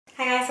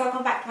Hi guys,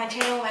 welcome back to my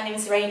channel. My name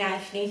is Rena.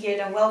 If you're new here,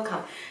 then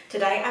welcome.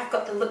 Today I've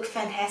got the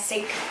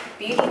Lookfantastic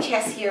beauty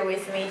chest here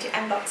with me to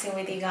unboxing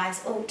with you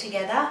guys all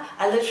together.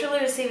 I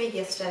literally received it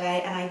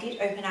yesterday and I did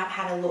open up,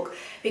 had a look,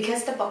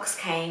 because the box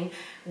came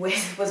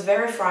with was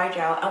very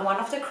fragile and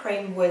one of the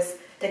cream was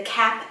the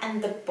cap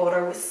and the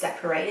bottle was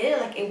separated,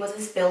 like it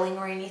wasn't spilling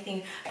or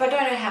anything, but I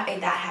don't know how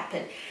that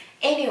happened.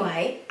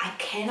 Anyway, I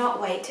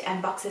cannot wait to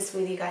unbox this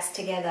with you guys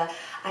together.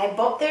 I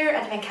bought their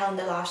advent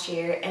calendar last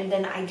year and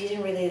then I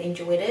didn't really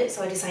enjoy it,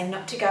 so I decided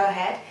not to go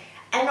ahead.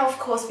 And of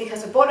course,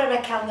 because I bought an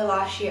advent calendar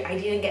last year, I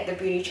didn't get the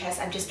beauty chest.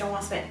 I just don't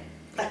want to spend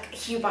like a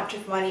huge bunch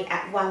of money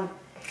at one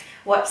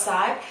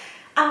website.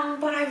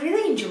 But I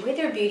really enjoyed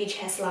their beauty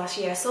chest last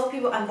year. I saw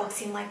people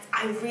unboxing, like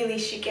I really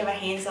should get my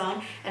hands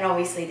on, and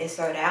obviously they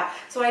sold out.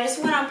 So I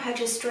just went on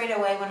purchase straight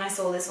away when I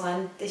saw this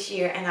one this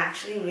year, and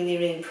actually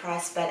really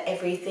impressed by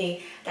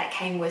everything that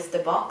came with the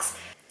box.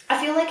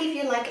 I feel like if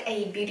you like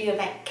a beauty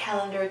event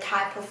calendar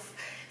type of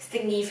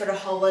thingy for the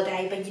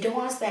holiday, but you don't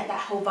want to spend that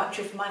whole bunch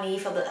of money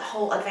for the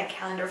whole advent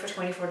calendar for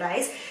 24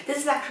 days, this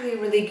is actually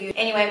really good.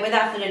 Anyway,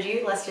 without further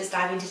ado, let's just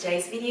dive into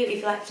today's video. If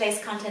you like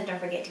today's content, don't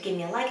forget to give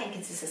me a like and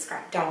consider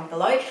subscribe down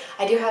below.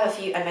 I do have a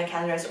few advent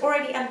calendars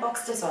already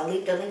unboxed, so I'll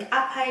leave the link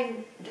up high,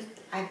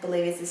 I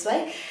believe it's this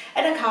way,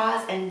 in the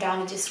cards and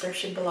down the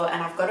description below.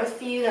 And I've got a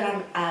few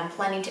that I'm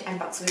planning to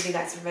unbox with you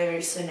guys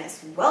very soon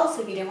as well,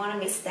 so if you don't want to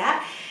miss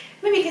that,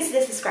 maybe consider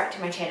subscribe to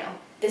my channel.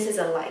 This is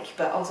a like,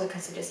 but also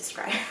consider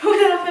subscribe.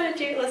 Without further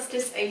ado, let's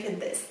just open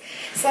this.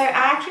 So I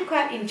actually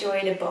quite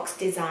enjoy the box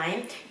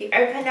design. You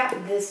open up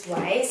this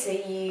way, so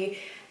you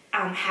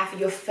have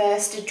your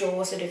first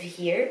drawer sort of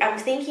here. I'm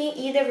thinking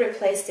either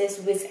replace this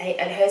with an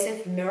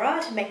adhesive mirror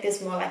to make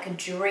this more like a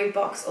jewelry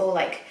box, or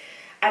like,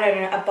 I don't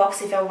know, a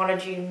box if I want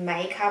to do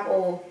makeup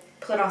or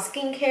put on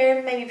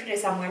skincare, maybe put it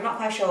somewhere, I'm not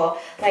quite sure.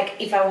 Like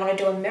if I want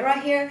to do a mirror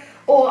here,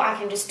 or I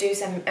can just do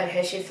some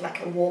adhesive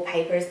like a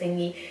wallpaper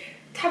thingy,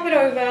 tap it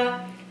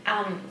over,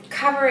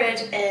 cover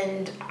it,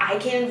 and I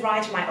can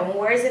write my own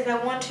words if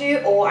I want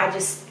to, or I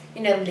just,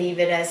 you know, leave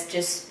it as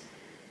just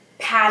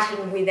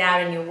pattern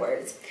without any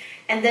words.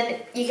 And then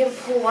you can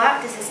pull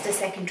out, this is the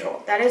second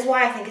drawer. That is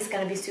why I think it's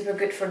going to be super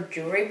good for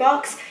jewelry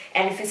box,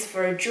 and if it's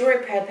for a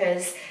jewelry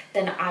purpose,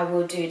 then I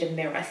will do the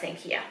mirror thing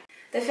here.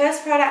 The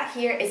first product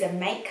here is a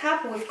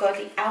makeup. We've got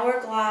the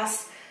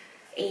Hourglass,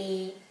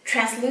 a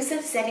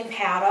translucent setting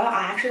powder.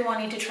 I actually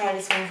wanted to try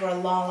this one for a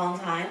long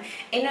time.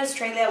 In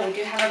Australia, we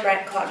do have a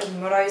brand called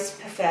Rose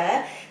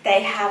Prefer.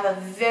 They have a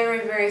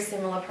very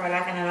similar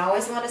product, and I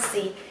always want to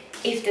see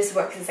if this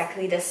works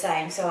exactly the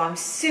same. So I'm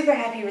super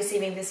happy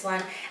receiving this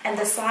one, and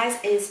the size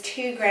is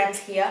 2 grams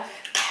here.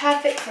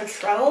 Perfect for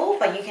travel,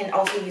 but you can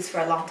also use for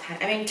a long time.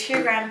 I mean,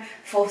 2 grams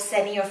for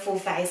setting your full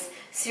face.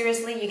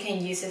 Seriously, you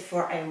can use it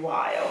for a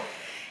while.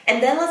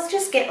 And then let's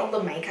just get all the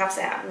makeups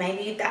out.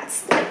 Maybe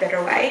that's a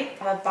better way.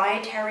 I have a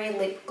Dietary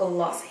lip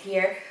gloss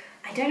here.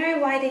 I don't know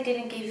why they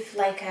didn't give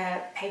like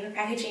a paper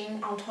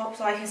packaging on top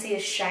so I can see the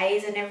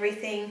shades and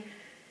everything.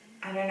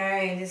 I don't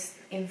know, this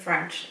in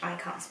French. I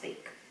can't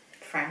speak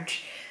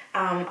French.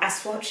 I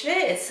swatched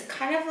it. It's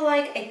kind of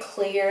like a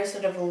clear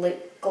sort of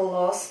lip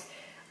gloss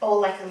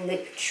or like a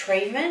lip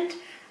treatment.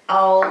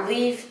 I'll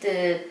leave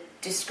the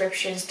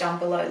descriptions down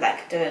below,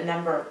 like the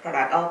number of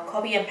product. I'll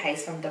copy and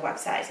paste from the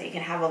website so you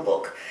can have a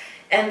look.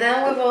 And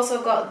then we've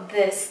also got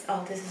this.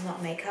 Oh, this is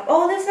not makeup.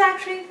 Oh, this is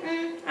actually,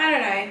 I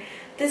don't know.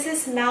 This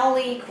is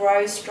Smelly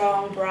Grow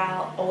Strong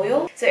Brow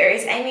Oil. So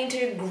it's aiming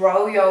to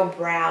grow your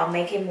brow,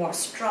 make it more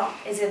strong.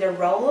 Is it a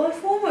roller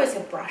form or is it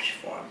a brush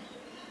form?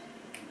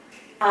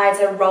 It's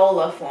a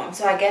roller form.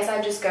 So I guess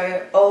I just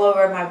go all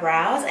over my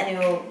brows and it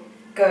will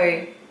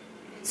go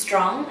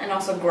strong and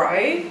also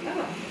grow.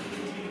 Oh.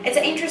 It's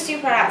an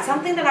interesting product,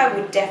 something that I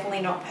would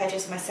definitely not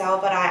purchase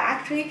myself, but I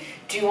actually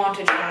do want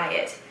to try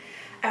it.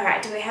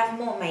 Alright, do we have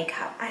more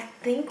makeup? I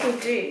think we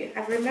do.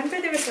 I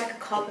remember there was like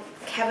a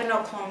Kevin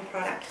Aucoin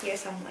product here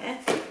somewhere.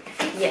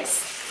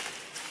 Yes.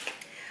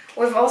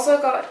 We've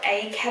also got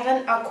a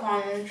Kevin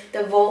Aucoin,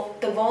 the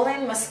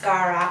Volume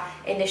Mascara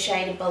in the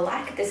shade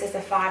Black. This is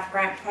a 5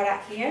 gram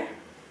product here.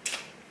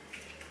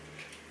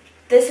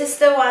 This is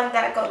the one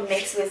that got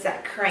mixed with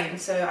that cream,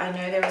 so I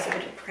know there was a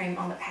bit of cream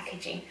on the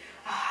packaging.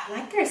 Oh, I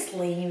like their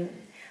slim.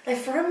 Like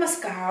for a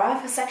mascara,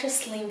 for such a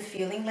slim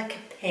feeling, like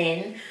a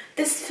pen.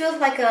 This feels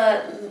like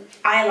a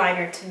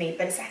eyeliner to me,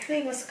 but it's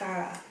actually a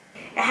mascara.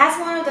 It has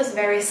one of those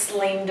very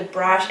slim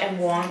brush and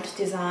wand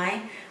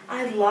design.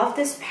 I love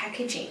this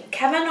packaging.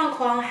 Kevin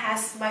Aucoin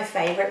has my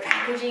favorite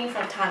packaging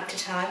from time to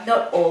time.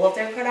 Not all of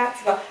their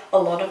products, but a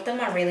lot of them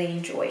I really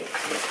enjoy.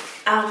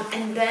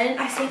 And then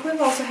I think we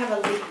also have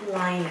a lip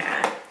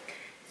liner.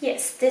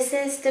 Yes, this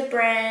is the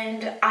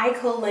brand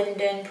Ico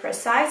Linden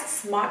Precise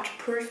Smart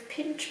Proof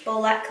Pinch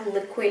Black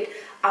Liquid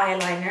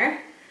Eyeliner.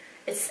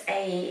 It's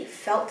a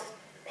felt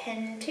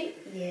pen tip.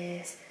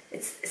 Yes,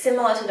 it's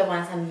similar to the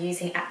ones I'm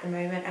using at the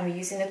moment. I'm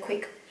using the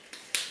Quick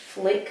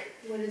Flick.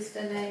 What is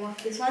the name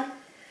of this one?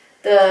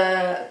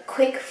 The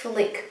Quick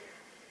Flick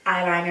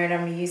eyeliner that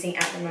I'm using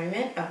at the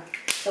moment. Oh,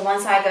 so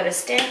one side got a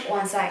stamp,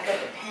 one side got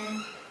a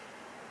pen.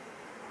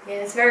 Yeah,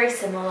 it's very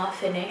similar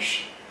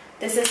finish.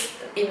 This is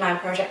in my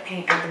project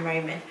paint at the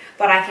moment,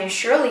 but I can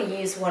surely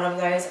use one of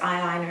those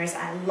eyeliners.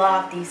 I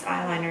love these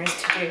eyeliners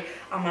to do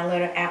on my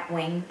little out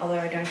wing, although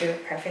I don't do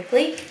it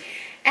perfectly.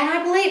 And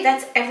I believe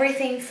that's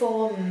everything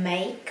for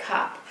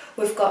makeup.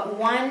 We've got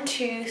 1,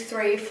 2,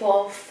 3,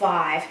 4,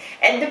 5.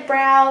 And the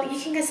brow, you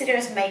can consider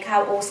as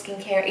makeup or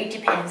skincare. It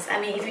depends. I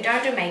mean, if you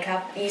don't do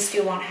makeup, you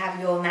still won't have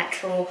your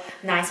natural,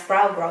 nice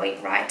brow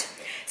growing, right?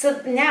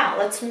 So now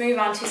let's move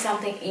on to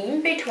something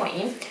in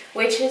between,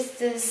 which is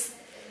this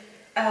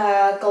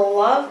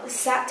glove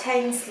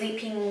satin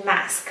sleeping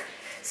mask.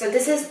 So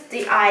this is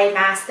the eye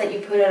mask that you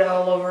put it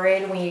all over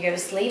it when you go to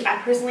sleep. I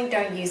personally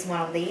don't use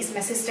one of these. My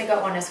sister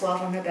got one as well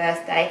from her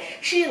birthday.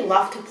 She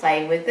loved to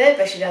play with it,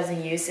 but she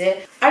doesn't use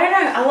it. I don't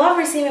know, I love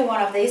receiving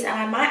one of these, and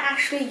I might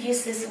actually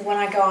use this when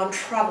I go on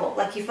travel.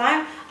 Like if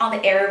I'm on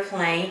the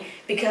airplane,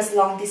 because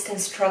long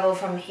distance travel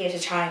from here to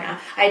China,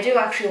 I do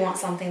actually want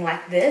something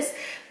like this.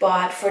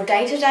 But for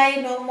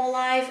day-to-day normal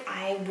life,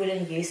 I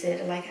wouldn't use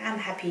it. Like I'm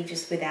happy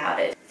just without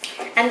it.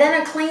 And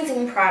then a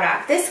cleansing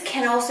product. This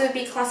can also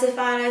be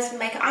classified as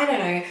makeup. I don't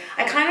know.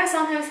 I kind of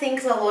sometimes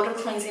think a lot of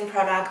cleansing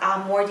products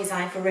are more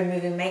designed for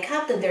removing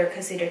makeup than they're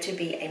considered to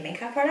be a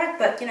makeup product.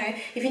 But you know,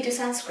 if you do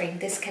sunscreen,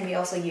 this can be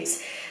also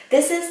used.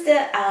 This is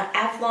the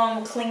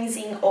Avalon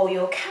Cleansing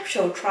Oil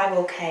Capsule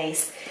Travel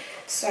Case.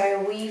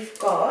 So we've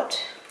got,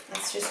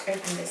 let's just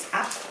open this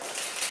up.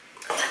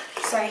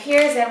 So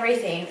here's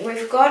everything.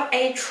 We've got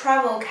a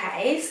travel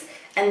case,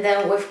 and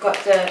then we've got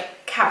the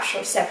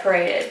capsule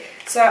separated.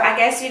 So I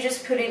guess you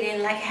just put it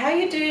in like how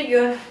you do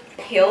your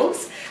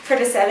pills for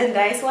the 7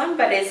 days one,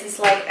 but it's just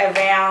like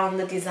around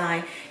the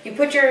design. You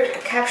put your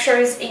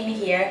capsules in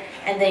here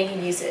and then you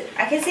can use it.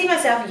 I can see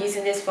myself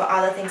using this for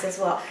other things as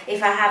well.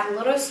 If I have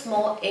little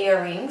small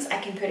earrings, I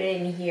can put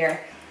it in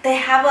here. They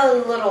have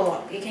a little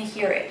one, you can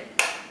hear it.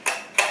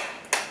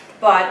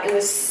 But it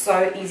was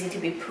so easy to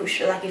be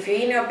pushed. Like if you're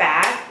in your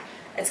bag,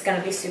 it's going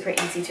to be super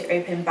easy to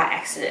open by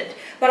accident.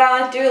 But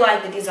I do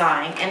like the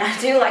design, and I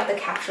do like the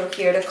capsule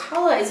here. The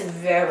color is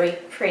very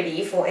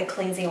pretty for a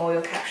cleansing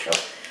oil capsule.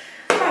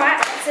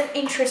 Alright, that's an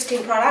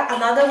interesting product.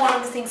 Another one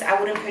of the things I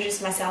wouldn't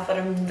purchase myself, but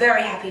I'm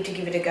very happy to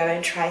give it a go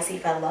and try, see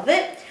if I love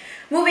it.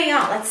 Moving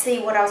on, let's see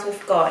what else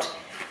we've got.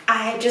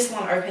 I just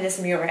want to open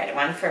this Murad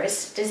one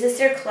first. This is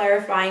their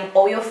clarifying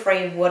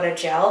oil-free water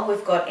gel.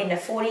 We've got in the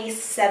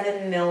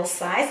 47ml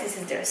size.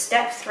 This is their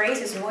step 3,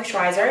 so it's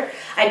moisturizer.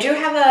 I do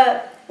have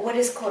a what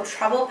is called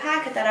travel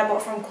pack that I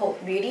bought from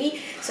Cult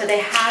Beauty. So they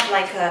have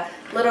like a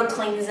little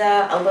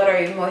cleanser, a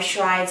little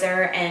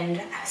moisturizer,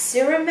 and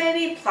serum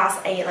maybe, plus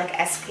a like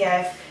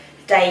SPF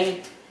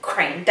day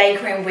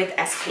cream with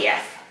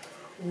SPF.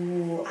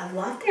 Ooh, I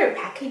love their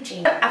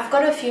packaging. I've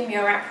got a few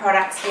Murad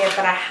products here,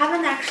 but I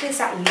haven't actually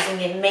started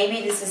using it.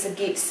 Maybe this is a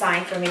good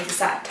sign for me to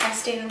start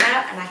testing them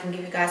out, and I can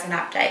give you guys an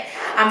update.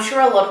 I'm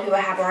sure a lot of people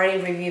have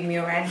already reviewed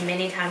Murad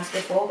many times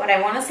before, but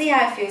I want to see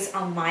how it feels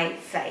on my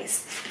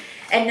face.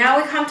 And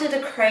now we come to the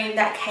cream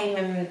that came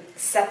in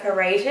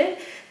separated.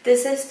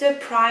 This is the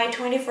Pride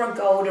 24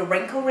 Gold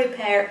Wrinkle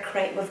Repair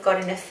Cream. We've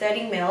got in a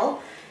 30ml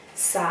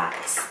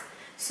size.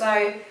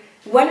 So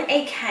when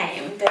it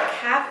came, the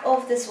cap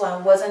of this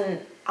one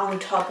wasn't on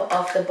top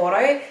of the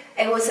bottle.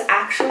 It was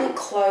actually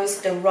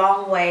closed the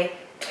wrong way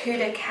to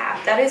the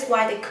cap. That is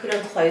why they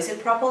couldn't close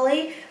it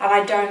properly, and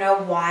I don't know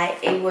why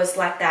it was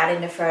like that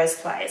in the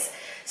first place.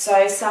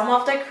 So some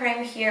of the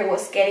cream here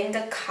was getting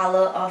the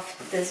color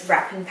of this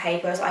wrapping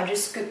paper, so I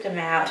just scooped them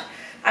out.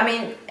 I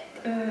mean,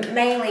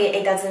 mainly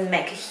it doesn't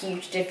make a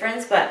huge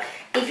difference, but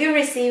if you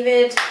receive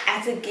it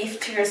as a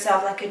gift to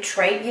yourself, like a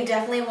treat, you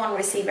definitely want to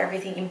receive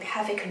everything in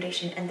perfect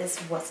condition, and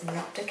this was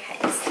not the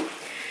case.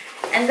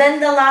 And then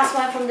the last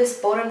one from this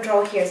bottom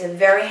drawer here is a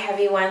very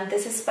heavy one.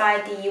 This is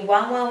by the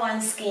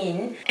 111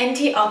 Skin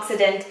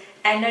Antioxidant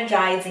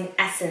Energizing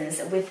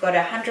Essence. We've got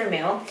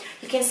 100ml.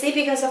 You can see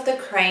because of the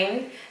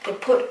cream, they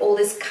put all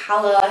this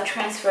color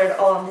transferred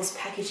all on this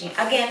packaging.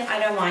 Again, I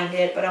don't mind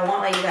it, but I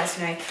want to let you guys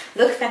know,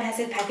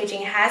 Lookfantastic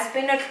packaging has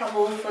been a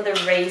trouble for the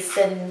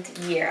recent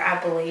year, I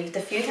believe.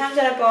 The few times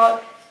that I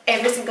bought,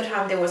 every single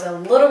time there was a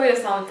little bit of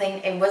something.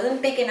 It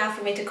wasn't big enough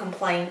for me to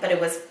complain, but it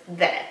was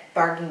there,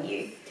 bugging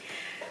you.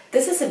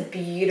 This is a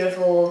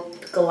beautiful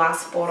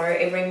glass bottle.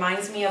 It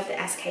reminds me of the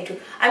SK2.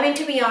 I mean,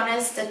 to be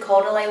honest, the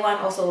Caudalie one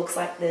also looks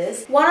like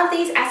this. One of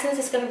these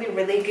essences is going to be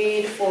really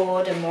good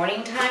for the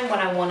morning time when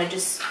I want to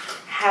just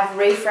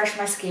refresh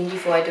my skin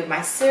before I do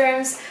my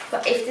serums.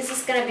 But if this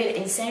is going to be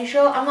an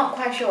essential, I'm not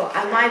quite sure.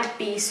 I might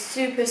be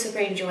super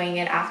enjoying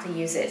it after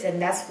use it,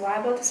 and that's why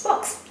I bought this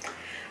box.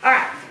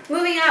 Alright,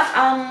 moving up,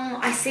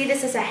 I see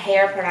this as a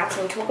hair product,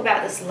 so we'll talk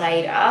about this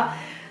later.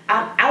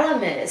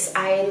 Elements.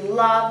 I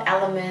love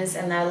elements,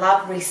 and I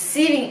love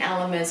receiving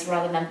elements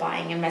rather than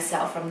buying them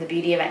myself from the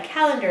beauty event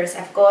calendars.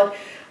 I've got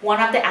one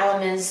of the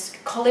elements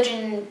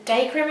collagen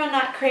day cream or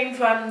night cream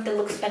from the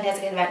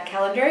Lookfantastic event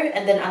calendar,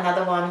 and then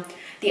another one,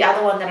 the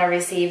other one that I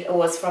received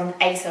was from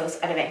ASOS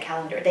advent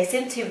calendar. They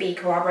seem to be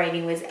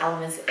cooperating with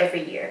elements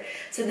every year.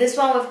 So this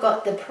one we've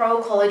got the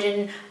Pro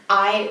Collagen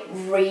Eye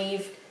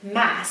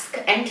mask,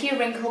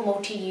 anti-wrinkle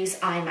multi-use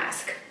eye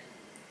mask.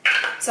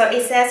 So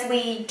it says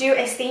we do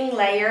a thin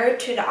layer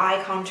to the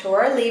eye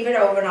contour, leave it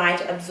overnight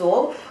to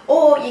absorb,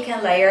 or you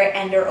can layer it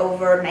under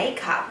over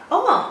makeup.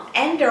 Oh,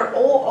 under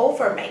all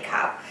over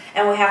makeup.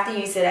 And we have to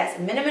use it as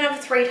a minimum of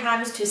 3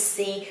 times to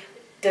see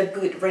the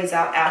good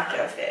result out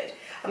of it.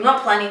 I'm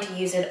not planning to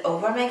use it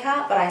over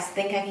makeup, but I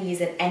think I can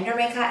use it under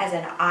makeup as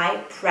an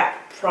eye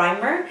prep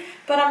primer.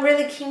 But I'm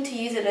really keen to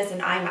use it as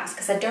an eye mask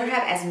because I don't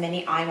have as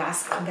many eye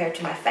masks compared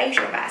to my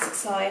facial mask.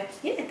 So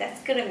yeah,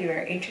 that's gonna be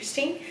very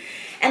interesting.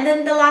 And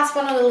then the last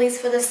one on the list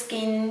for the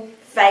skin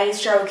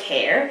facial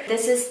care.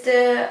 This is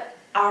the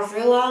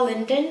Arvilla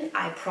Linden,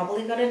 I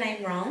probably got the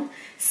name wrong.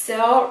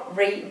 So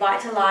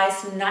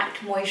Revitalized Night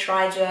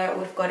Moisturizer.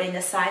 We've got in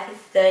the size of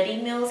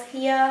 30 ml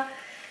here.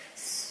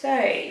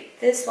 So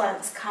this one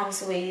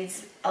comes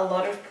with a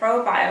lot of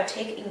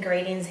probiotic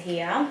ingredients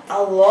here.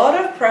 A lot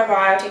of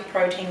probiotic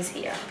proteins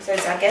here. So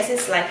I guess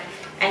it's like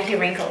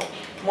anti-wrinkle,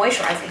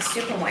 moisturizing,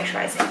 super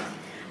moisturizing.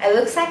 It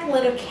looks like a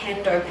little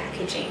candle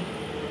packaging.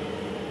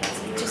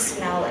 Just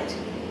smell it.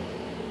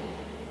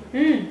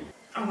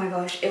 Oh my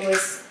gosh, it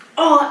was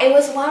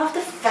one of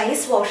the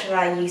face wash that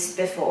I used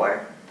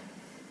before.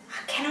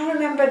 I cannot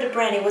remember the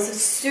brand. It was a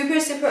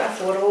super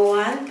affordable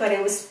one, but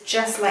it was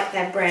just like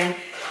that brand.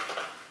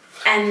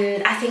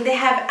 And I think they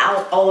have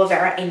aloe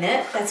vera in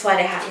it. That's why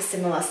they have a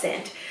similar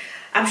scent.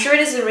 I'm sure it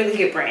is a really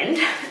good brand,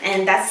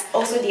 and that's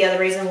also the other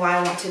reason why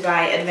I want to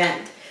buy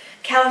advent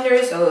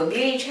calendars or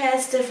beauty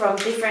chests from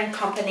different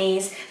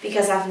companies,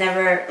 because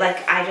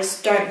I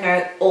just don't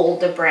know all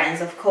the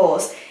brands, of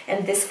course,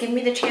 and this gives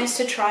me the chance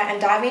to try and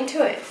dive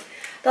into it.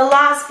 The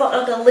last but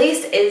not the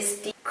least is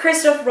the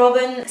Christopher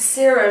Robin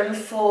serum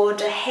for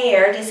the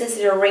hair. This is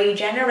the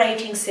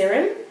regenerating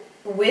serum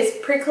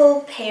with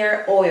prickle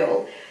pear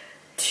oil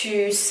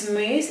to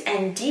smooth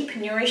and deep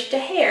nourish the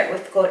hair.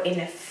 We've got in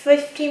a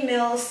 50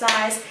 ml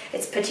size.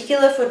 It's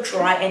particular for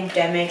dry and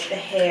damaged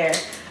hair.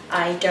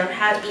 I don't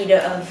have either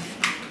of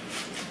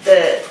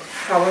the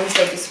problems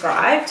they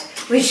described,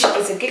 which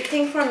is a good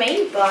thing for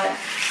me, but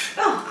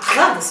oh, I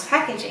love this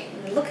packaging.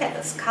 Look at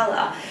this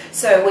color.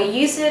 So we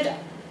use it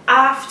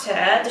after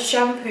the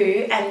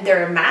shampoo and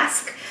their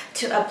mask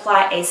to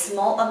apply a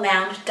small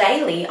amount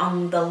daily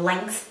on the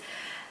length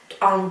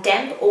on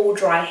damp or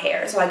dry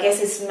hair. So I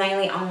guess it's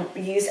mainly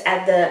used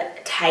at the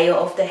tail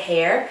of the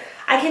hair.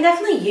 I can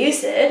definitely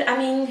use it. I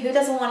mean, who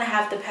doesn't want to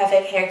have the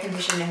perfect hair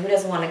conditioner? Who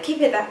doesn't want to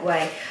keep it that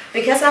way?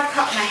 Because I've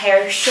cut my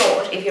hair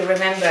short, if you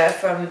remember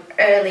from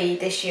early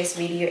this year's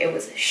video, it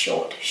was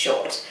short.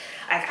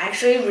 I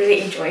actually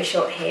really enjoy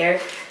short hair.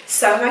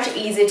 So much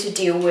easier to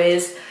deal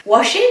with.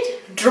 Wash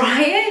it,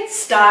 dry it,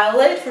 style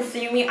it,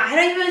 perfume it. I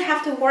don't even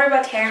have to worry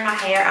about tearing my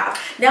hair out.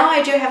 Now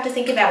I do have to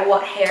think about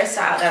what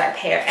hairstyle that I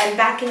pair. And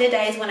back in the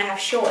days when I have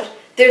short,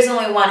 there's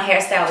only one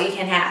hairstyle you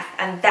can have,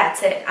 and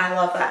that's it. I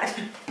love that.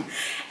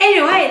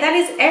 Anyway, that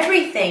is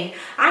everything.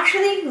 I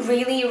actually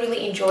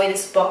really enjoy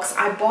this box.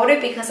 I bought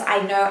it because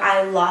I know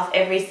I love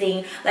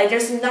everything. Like,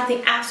 there's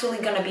nothing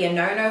absolutely gonna be a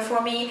no-no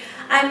for me.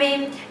 I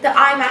mean, the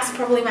eye mask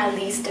probably my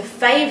least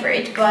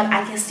favorite, but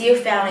I can still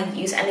find a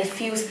use, and it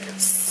feels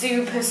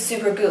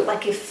super good.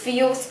 Like, it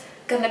feels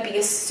gonna be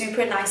a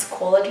super nice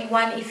quality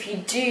one. If you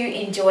do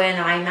enjoy an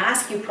eye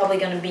mask, you're probably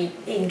gonna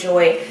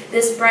enjoy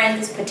this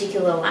brand, this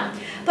particular one.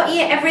 But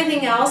yeah,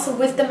 everything else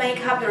with the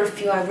makeup, there are a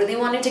few I really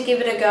wanted to give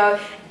it a go.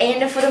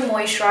 And for the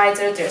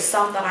moisturizer, there's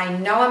some that I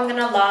know I'm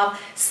gonna love,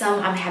 some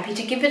I'm happy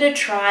to give it a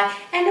try.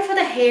 And for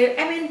the hair,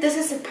 I mean, this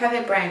is a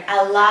perfect brand.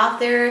 I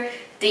love their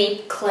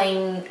deep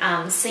clean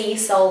sea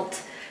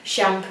salt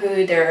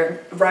shampoo,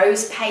 their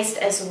rose paste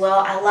as well.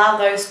 I love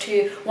those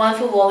two. One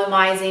for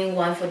volumizing,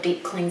 one for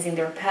deep cleansing.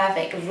 They're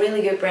perfect.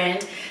 Really good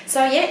brand.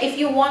 So yeah, if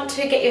you want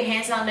to get your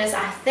hands on this,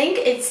 I think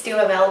it's still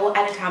available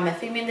at the time of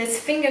filming this.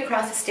 Finger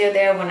crossed it's still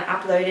there when I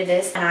uploaded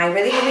this. And I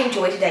really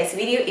enjoyed today's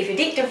video. If you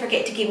did, don't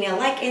forget to give me a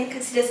like and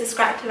consider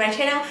subscribing to my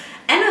channel.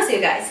 And I'll see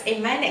you guys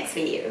in my next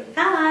video.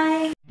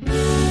 Bye!